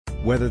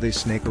Whether they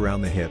snake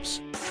around the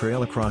hips,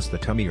 trail across the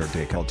tummy or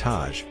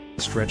décolletage,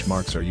 stretch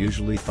marks are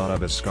usually thought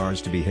of as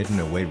scars to be hidden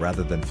away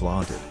rather than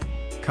flaunted.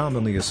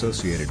 Commonly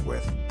associated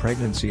with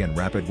pregnancy and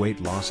rapid weight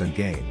loss and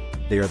gain,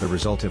 they are the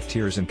result of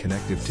tears and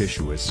connective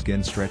tissue as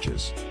skin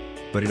stretches.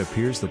 But it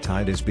appears the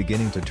tide is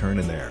beginning to turn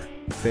in their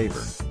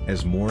favor,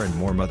 as more and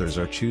more mothers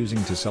are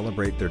choosing to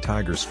celebrate their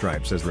tiger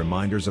stripes as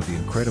reminders of the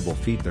incredible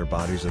feat their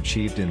bodies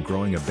achieved in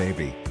growing a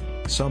baby.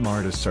 Some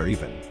artists are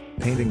even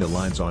painting the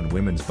lines on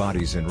women's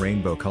bodies in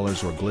rainbow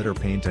colors or glitter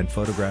paint and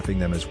photographing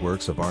them as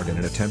works of art in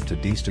an attempt to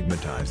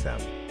destigmatize them.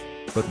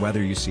 But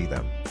whether you see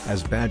them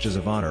as badges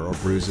of honor or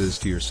bruises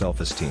to your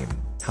self-esteem,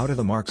 how do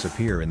the marks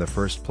appear in the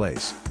first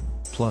place?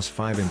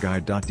 +5 in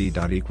guide.d.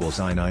 equals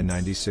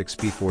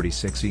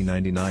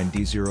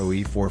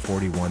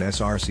I996B46E99D0E441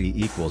 SRC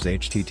equals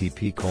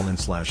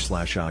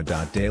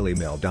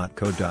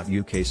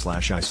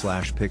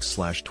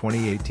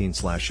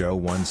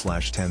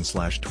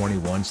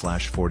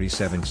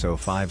http://.dailymail.co.uk/pics/2018/01/10/21/47 so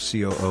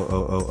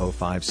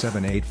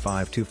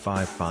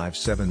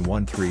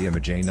 5C000057852555713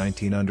 image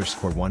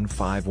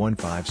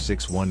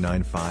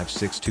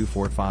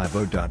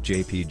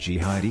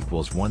A19_151561956245.jpg height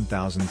equals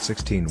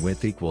 1016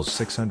 width equals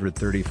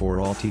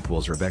 634 alt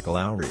equals Rebecca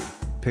Lowry,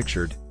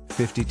 pictured,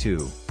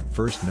 52,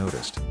 first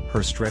noticed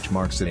her stretch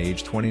marks at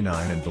age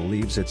 29 and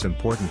believes it's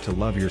important to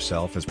love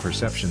yourself as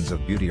perceptions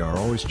of beauty are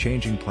always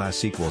changing.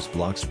 Plus equals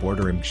blocks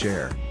border img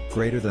share,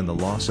 greater than the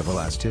loss of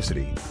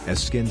elasticity,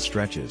 as skin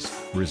stretches,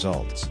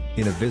 results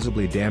in a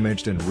visibly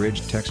damaged and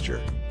ridged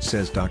texture,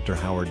 says Dr.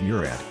 Howard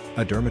Murad,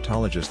 a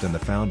dermatologist and the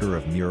founder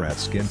of Murad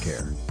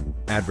Skincare.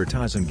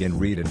 Advertising in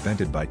read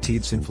invented by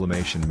teats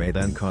inflammation may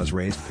then cause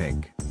raised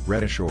pink,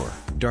 reddish or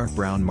dark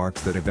brown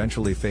marks that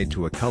eventually fade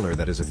to a color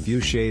that is a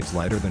few shades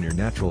lighter than your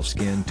natural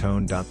skin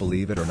tone.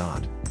 Believe it or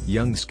not,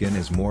 young skin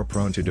is more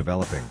prone to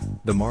developing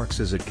the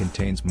marks as it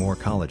contains more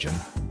collagen,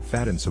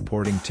 fat and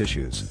supporting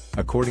tissues,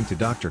 according to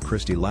Dr.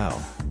 Christy Lau,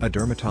 a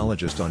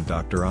dermatologist on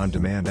Doctor On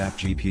Demand at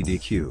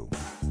GPDQ.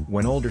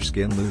 When older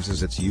skin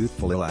loses its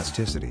youthful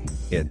elasticity,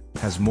 it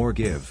has more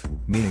give,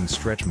 meaning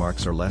stretch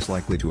marks are less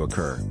likely to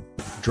occur.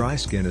 Dry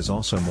skin is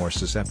also more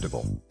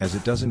susceptible, as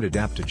it doesn't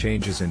adapt to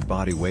changes in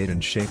body weight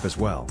and shape as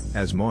well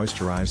as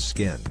moisturized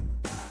skin.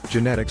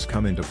 Genetics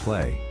come into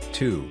play,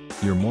 too.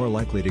 You're more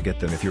likely to get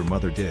them if your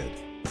mother did.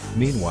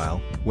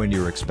 Meanwhile, when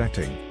you're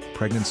expecting,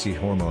 pregnancy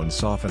hormones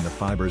soften the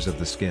fibers of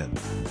the skin,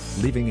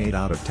 leaving 8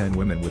 out of 10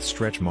 women with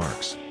stretch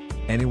marks.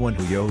 Anyone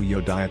who yo-yo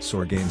diets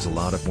or gains a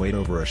lot of weight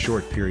over a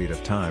short period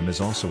of time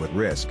is also at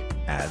risk,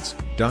 adds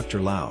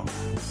Dr. Lau.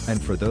 And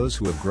for those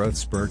who have growth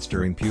spurts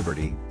during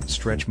puberty,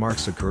 stretch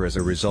marks occur as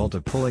a result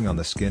of pulling on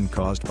the skin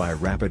caused by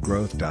rapid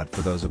growth.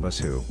 For those of us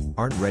who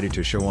aren't ready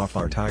to show off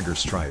our tiger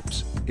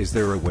stripes, is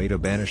there a way to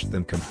banish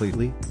them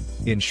completely?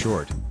 In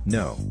short,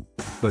 no.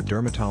 But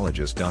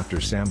dermatologist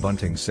Dr. Sam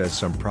Bunting says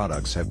some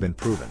products have been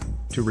proven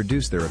to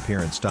reduce their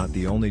appearance.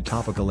 The only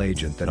topical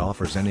agent that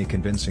offers any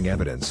convincing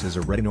evidence is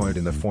a retinoid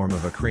in the form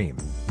of a cream,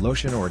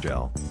 lotion or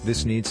gel.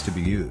 This needs to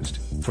be used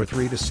for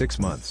 3 to 6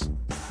 months.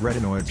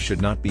 Retinoids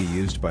should not be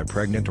used by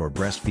pregnant or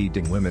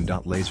breastfeeding women.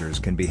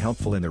 Lasers can be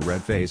helpful in the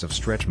red phase of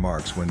stretch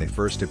marks when they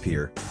first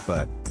appear,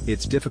 but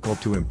it's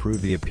difficult to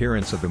improve the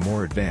appearance of the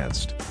more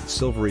advanced,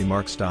 silvery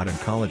marks. And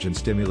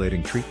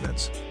collagen-stimulating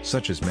treatments,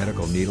 such as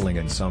medical needling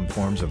and some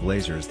forms of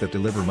lasers that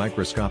deliver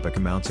microscopic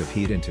amounts of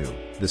heat into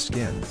the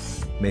skin,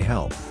 may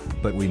help,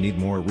 but we need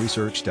more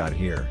research.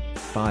 Here,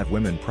 5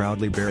 women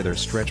proudly bear their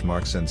stretch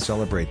marks and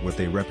celebrate what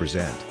they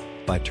represent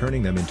by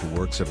turning them into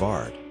works of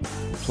art.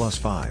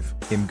 +5,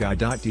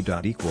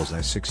 imguy.d. equals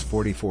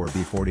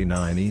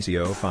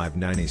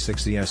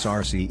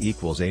I644B49EC0596ESRC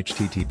equals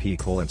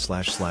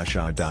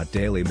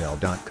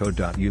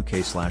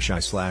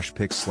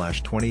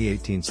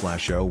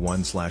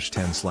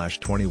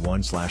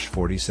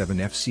http://.dailymail.co.uk/pics/2018/01/10/21/47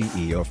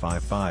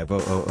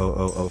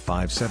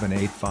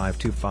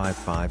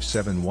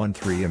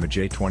 FCE05500057852555713 image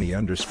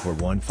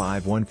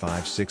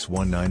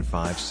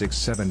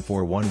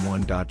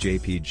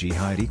A20_1515619567411.jpg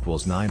height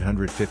equals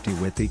 950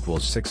 width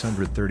equals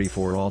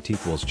 634 alt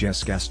equals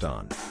Jess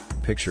Gaston,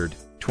 pictured,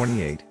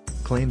 28,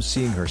 claims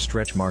seeing her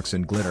stretch marks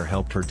in glitter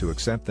helped her to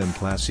accept them.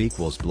 Class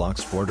equals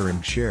blocks border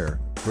img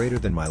share, greater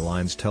than my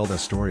lines tell the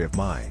story of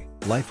my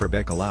life.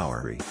 Rebecca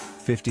Lowry,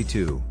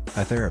 52,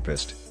 a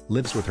therapist,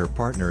 lives with her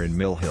partner in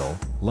Mill Hill,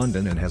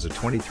 London and has a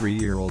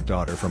 23-year-old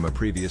daughter from a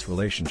previous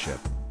relationship.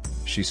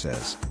 She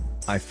says,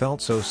 "I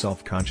felt so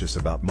self-conscious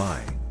about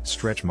my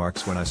stretch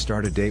marks when I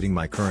started dating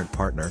my current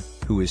partner,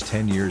 who is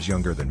 10 years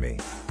younger than me.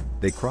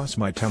 They cross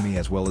my tummy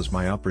as well as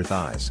my upper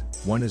thighs,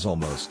 one is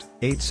almost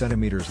 8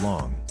 centimeters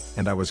long,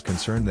 and I was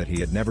concerned that he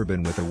had never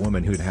been with a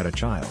woman who'd had a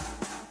child.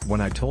 When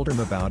I told him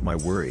about my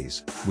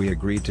worries, we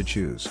agreed to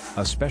choose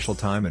a special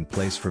time and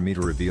place for me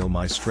to reveal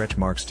my stretch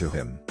marks to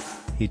him.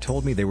 He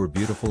told me they were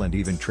beautiful and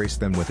even traced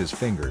them with his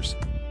fingers.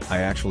 I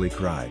actually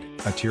cried,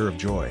 a tear of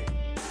joy.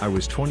 I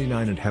was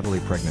 29 and heavily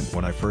pregnant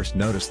when I first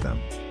noticed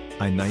them.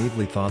 I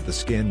naively thought the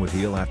skin would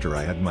heal after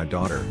I had my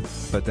daughter,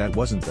 but that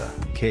wasn't the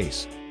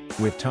case.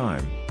 With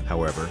time,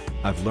 however,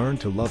 I've learned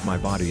to love my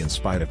body in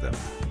spite of them.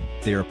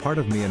 They are part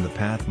of me and the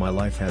path my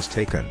life has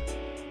taken.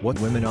 What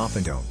women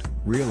often don't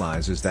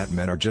realize is that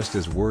men are just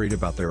as worried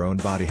about their own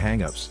body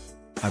hang-ups.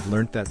 I've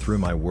learnt that through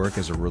my work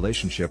as a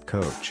relationship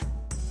coach.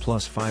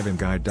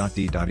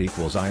 +5mguide.d.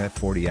 equals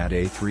if40 at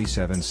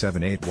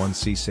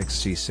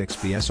A37781C6C6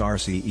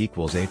 BSRC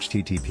equals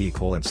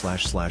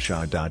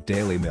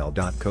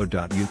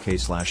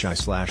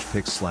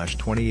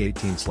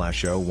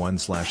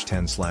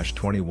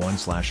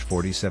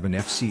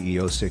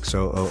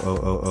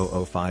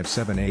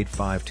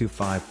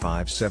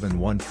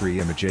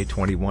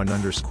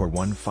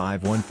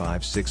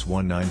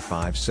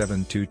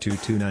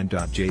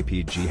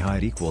image21_156195722229.jpg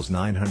height equals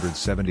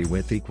 970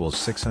 width equals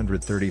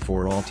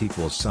 634 alt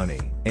equals Sunny.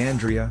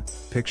 Andrea,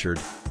 pictured,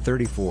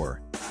 34,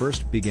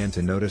 first began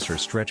to notice her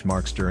stretch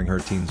marks during her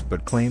teens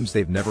but claims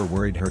they've never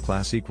worried her.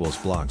 Class equals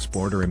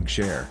blogsport or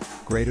share.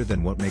 Greater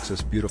than what makes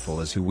us beautiful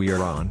is who we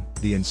are on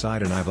the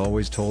inside, and I've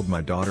always told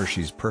my daughter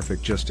she's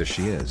perfect just as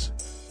she is.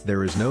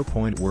 There is no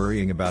point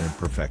worrying about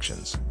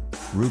imperfections.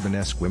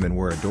 Rubenesque women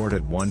were adored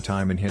at one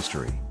time in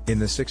history. In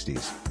the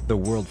 60s, the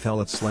world fell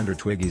at slender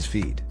Twiggy's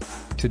feet.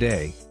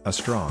 Today, a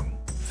strong,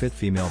 fit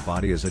female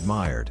body is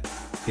admired.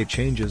 It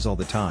changes all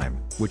the time,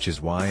 which is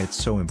why it's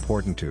so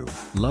important to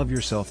love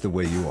yourself the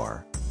way you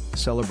are.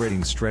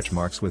 Celebrating stretch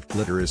marks with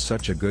glitter is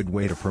such a good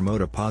way to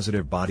promote a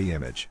positive body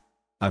image.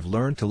 I've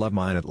learned to love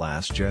mine at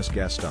last. Jess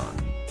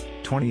Gaston,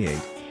 28,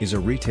 is a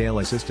retail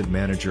assistant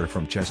manager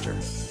from Chester.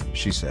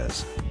 She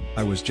says,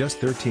 "I was just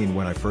 13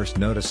 when I first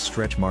noticed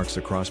stretch marks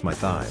across my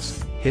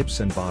thighs, hips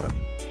and bottom.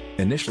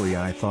 Initially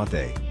I thought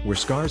they were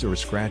scars or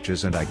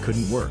scratches and I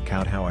couldn't work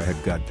out how I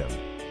had got them.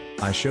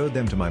 I showed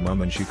them to my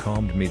mom and she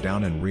calmed me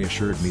down and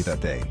reassured me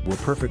that they were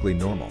perfectly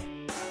normal.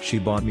 She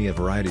bought me a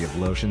variety of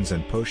lotions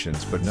and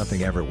potions but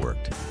nothing ever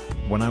worked.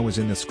 When I was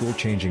in the school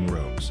changing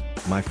rooms,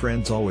 my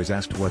friends always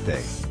asked what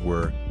they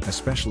were,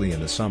 especially in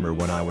the summer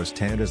when I was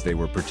tanned, as they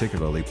were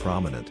particularly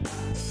prominent."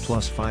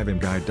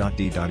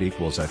 +5mguide.d.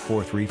 equals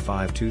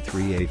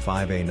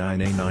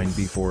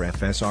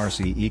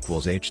I435238589894FSRC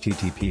equals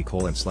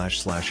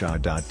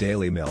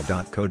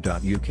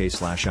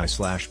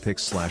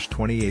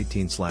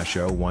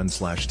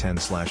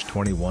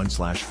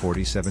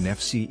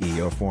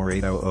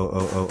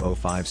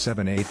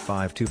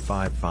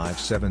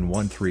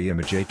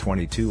image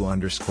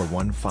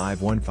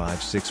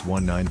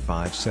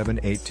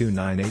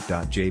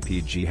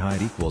A22_155155782998.jpg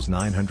height equals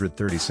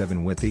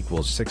 937 width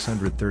equals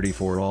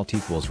 634 alt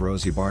equals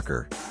Rosie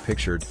Barker,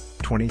 pictured,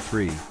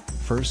 23,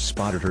 first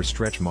spotted her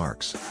stretch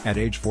marks at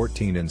age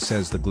 14 and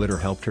says the glitter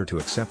helped her to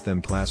accept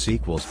them. Class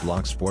equals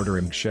blogsport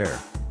or share.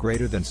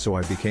 Greater than, so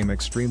I became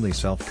extremely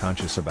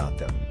self-conscious about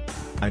them.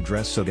 I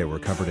dressed so they were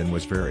covered and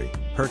was very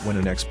hurt when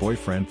an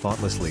ex-boyfriend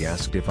thoughtlessly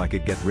asked if I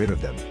could get rid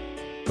of them.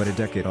 But a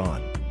decade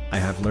on, I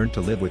have learned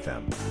to live with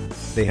them.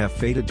 They have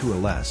faded to a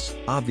less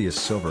obvious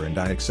silver and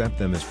I accept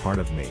them as part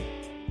of me.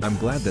 I'm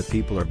glad that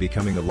people are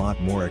becoming a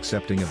lot more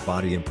accepting of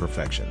body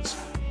imperfections.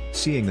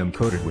 Seeing them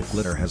coated with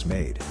glitter has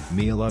made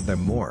me love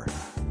them more.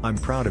 I'm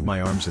proud of my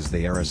arms as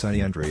they are.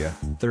 Sunny. Andrea,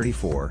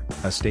 34,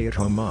 a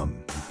stay-at-home mom,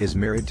 is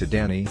married to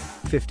Danny,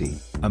 50,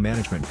 a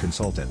management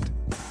consultant.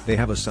 They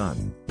have a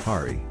son,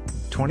 Hari,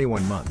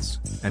 21 months,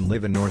 and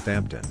live in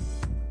Northampton.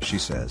 She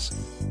says,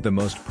 "The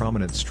most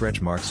prominent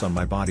stretch marks on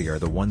my body are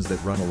the ones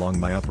that run along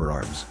my upper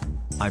arms.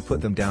 I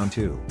put them down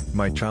to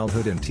my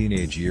childhood and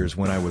teenage years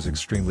when I was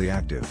extremely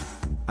active.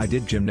 I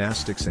did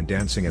gymnastics and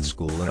dancing at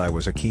school and I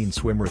was a keen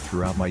swimmer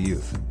throughout my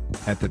youth.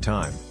 At the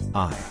time,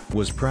 I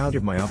was proud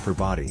of my upper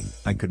body.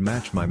 I could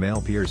match my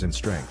male peers in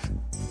strength.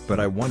 But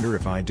I wonder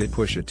if I did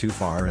push it too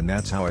far, and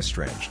that's how I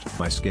stretched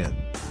my skin."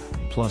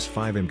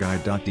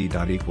 +5mguide.d.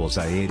 equals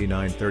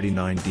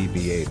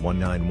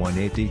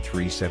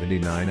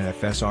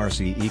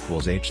I8939DB81918D379FSRC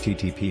equals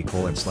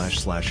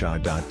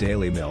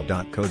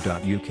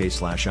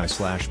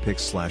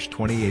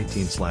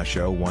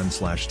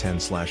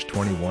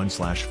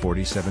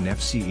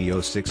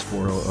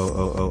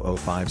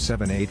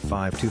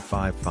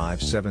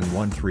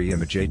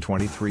image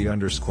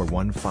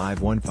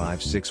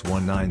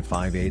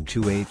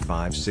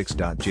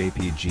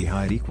A23_15156195828556.jpg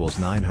height equals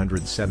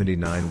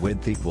 979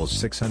 width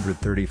equals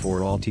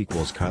 634 alt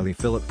equals Kylie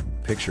Phillip,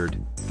 pictured,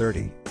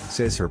 30,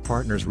 says her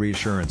partner's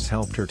reassurance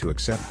helped her to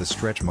accept the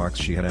stretch marks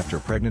she had after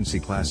pregnancy.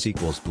 Class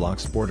equals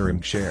blogsport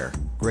or share.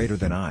 Greater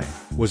than, I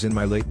was in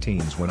my late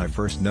teens when I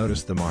first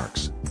noticed the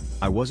marks.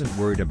 I wasn't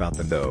worried about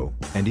them though,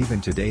 and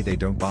even today they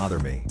don't bother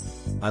me.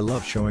 I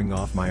love showing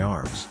off my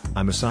arms.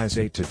 I'm a size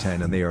 8 to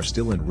 10 and they are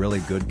still in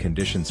really good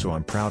condition, so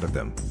I'm proud of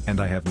them,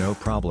 and I have no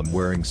problem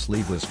wearing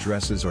sleeveless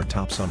dresses or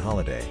tops on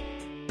holiday.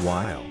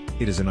 While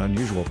it is an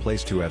unusual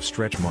place to have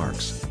stretch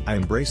marks, I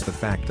embrace the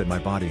fact that my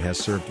body has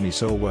served me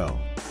so well.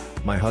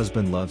 My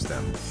husband loves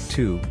them,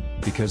 too,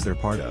 because they're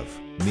part of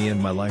me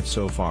and my life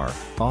so far.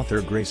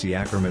 Author Gracie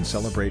Ackerman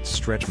celebrates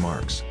stretch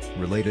marks.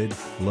 Related,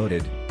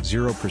 loaded,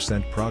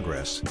 0%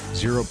 progress,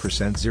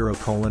 0%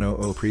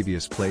 0:00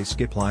 previous play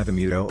skip live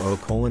mute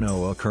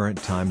 0:00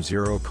 current time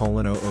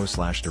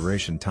 0:00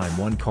 duration time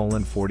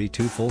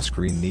 1:42 full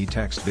screen knee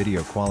text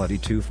video quality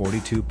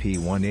 242p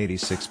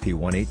 186p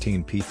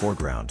 118p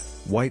foreground,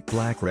 white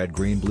black red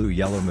green blue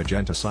yellow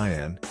magenta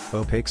cyan,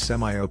 opaque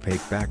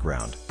semi-opaque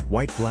background,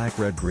 white black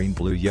red green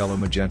blue yellow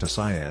magenta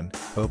cyan,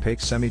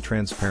 opaque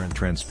semi-transparent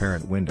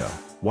transparent window,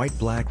 white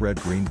black red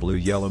green blue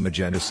yellow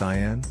magenta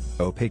cyan,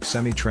 opaque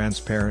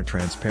semi-transparent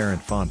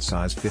transparent font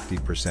size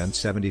 50%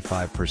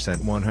 75%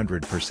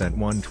 100%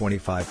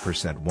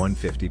 125%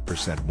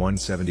 150%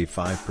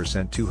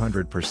 175%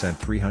 200%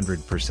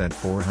 300%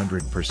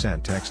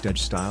 400% text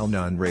edge style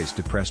none raised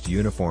depressed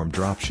uniform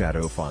drop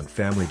shadow font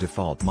family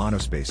default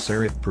monospace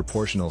serif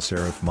proportional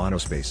serif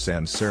monospace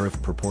sans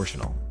serif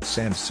proportional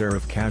sans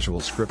serif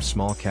casual script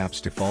small caps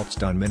defaults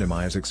done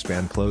minimize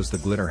expand close the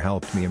glitter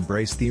helped me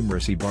embrace theme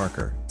Rissy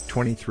Barker,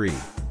 23,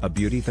 a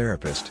beauty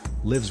therapist,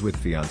 lives with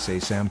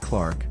fiancé Sam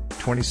Clark,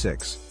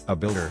 26, a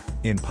builder,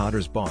 in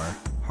Potter's Bar,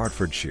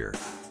 Hertfordshire.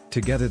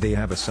 Together they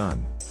have a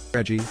son,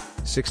 Reggie,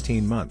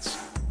 16 months.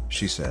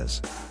 She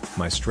says,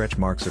 "My stretch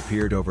marks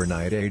appeared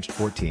overnight aged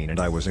 14 and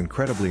I was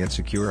incredibly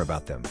insecure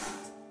about them.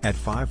 At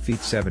 5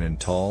 feet 7 and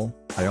tall,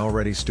 I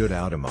already stood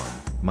out among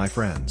my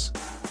friends.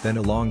 Then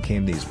along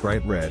came these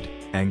bright red,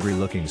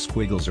 angry-looking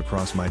squiggles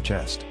across my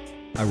chest.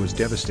 I was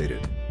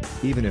devastated.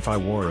 Even if I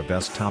wore a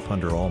vest top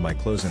under all my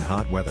clothes in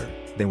hot weather,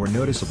 they were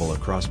noticeable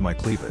across my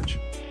cleavage.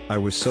 I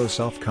was so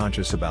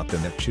self-conscious about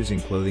them that choosing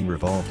clothing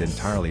revolved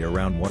entirely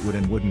around what would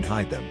and wouldn't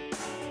hide them.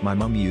 My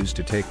mum used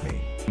to take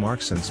me,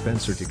 Marks and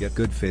Spencer to get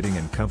good-fitting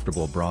and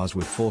comfortable bras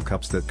with full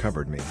cups that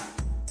covered me.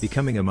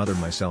 Becoming a mother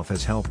myself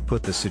has helped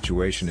put the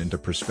situation into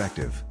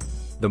perspective.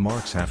 The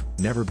marks have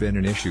never been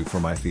an issue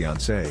for my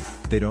fiancé,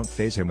 they don't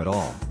faze him at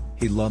all.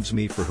 He loves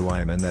me for who I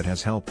am and that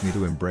has helped me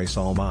to embrace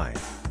all my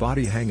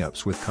body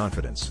hang-ups with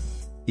confidence.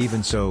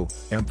 Even so,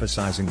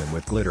 emphasizing them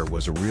with glitter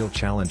was a real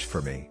challenge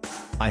for me.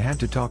 I had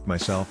to talk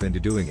myself into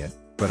doing it,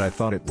 but I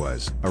thought it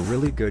was a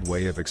really good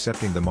way of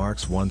accepting the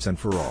marks once and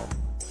for all.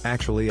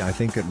 Actually I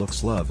think it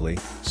looks lovely,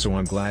 so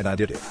I'm glad I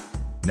did it.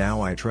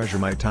 Now I treasure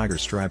my tiger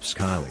stripes."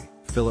 Kylie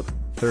Phillip,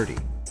 30,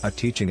 a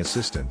teaching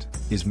assistant,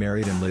 is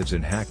married and lives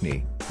in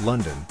Hackney,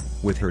 London,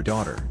 with her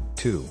daughter,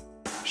 2.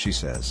 She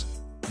says,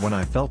 "When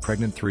I fell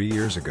pregnant 3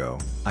 years ago,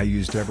 I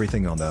used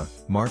everything on the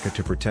market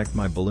to protect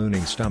my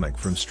ballooning stomach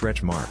from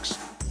stretch marks.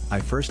 I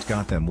first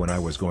got them when I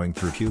was going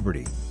through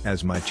puberty.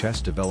 As my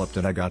chest developed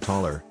and I got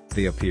taller,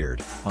 they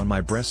appeared on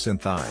my breasts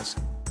and thighs.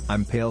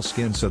 I'm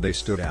pale-skinned so they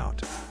stood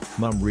out.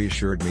 Mum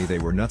reassured me they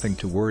were nothing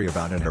to worry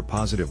about and her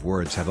positive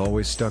words have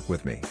always stuck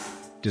with me.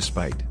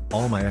 Despite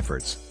all my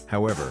efforts,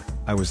 however,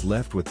 I was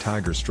left with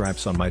tiger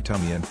stripes on my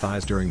tummy and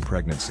thighs during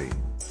pregnancy.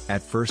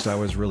 At first I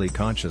was really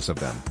conscious of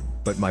them,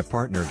 but my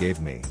partner gave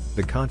me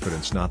the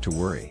confidence not to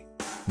worry.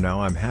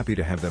 Now I'm happy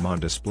to have them on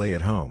display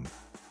at home.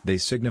 They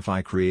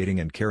signify creating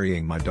and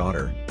carrying my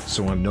daughter,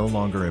 so I'm no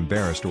longer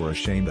embarrassed or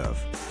ashamed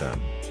of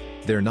them.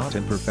 They're not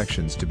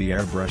imperfections to be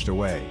airbrushed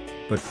away,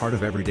 but part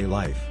of everyday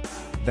life.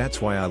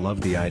 That's why I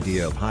love the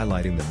idea of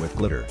highlighting them with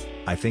glitter.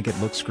 I think it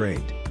looks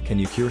great." Can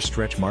you cure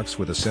stretch marks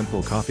with a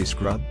simple coffee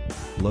scrub?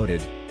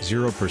 Loaded,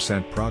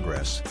 0%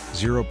 progress,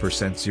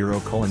 0%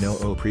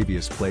 0:00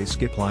 previous play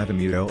skip live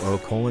mute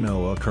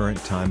 0:00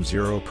 current time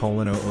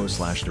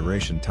 0:00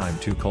 duration time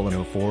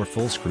 2:04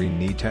 full screen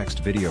knee text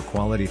video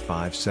quality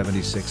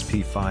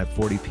 576p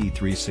 540p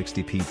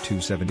 360p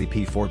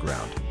 270p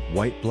foreground,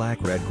 white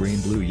black red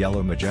green blue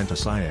yellow magenta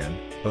cyan,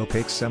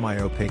 opaque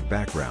semi-opaque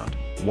background,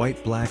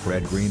 white black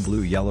red green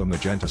blue yellow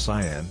magenta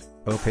cyan,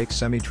 opaque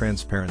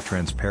semi-transparent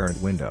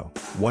transparent window,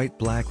 white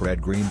black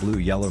red green blue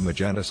yellow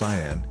magenta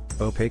cyan,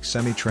 opaque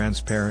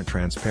semi-transparent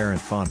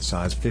transparent font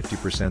size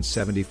 50%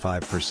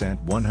 75%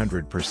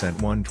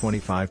 100%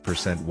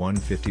 125%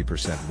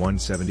 150%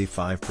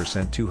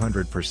 175%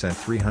 200%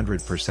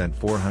 300%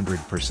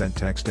 400%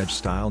 text edge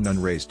style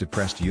none raised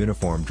depressed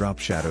uniform drop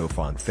shadow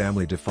font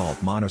family default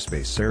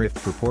monospace serif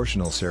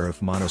proportional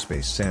serif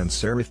monospace sans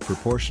serif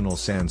proportional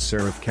sans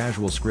serif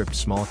casual script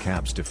small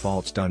caps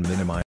defaults done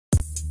minimize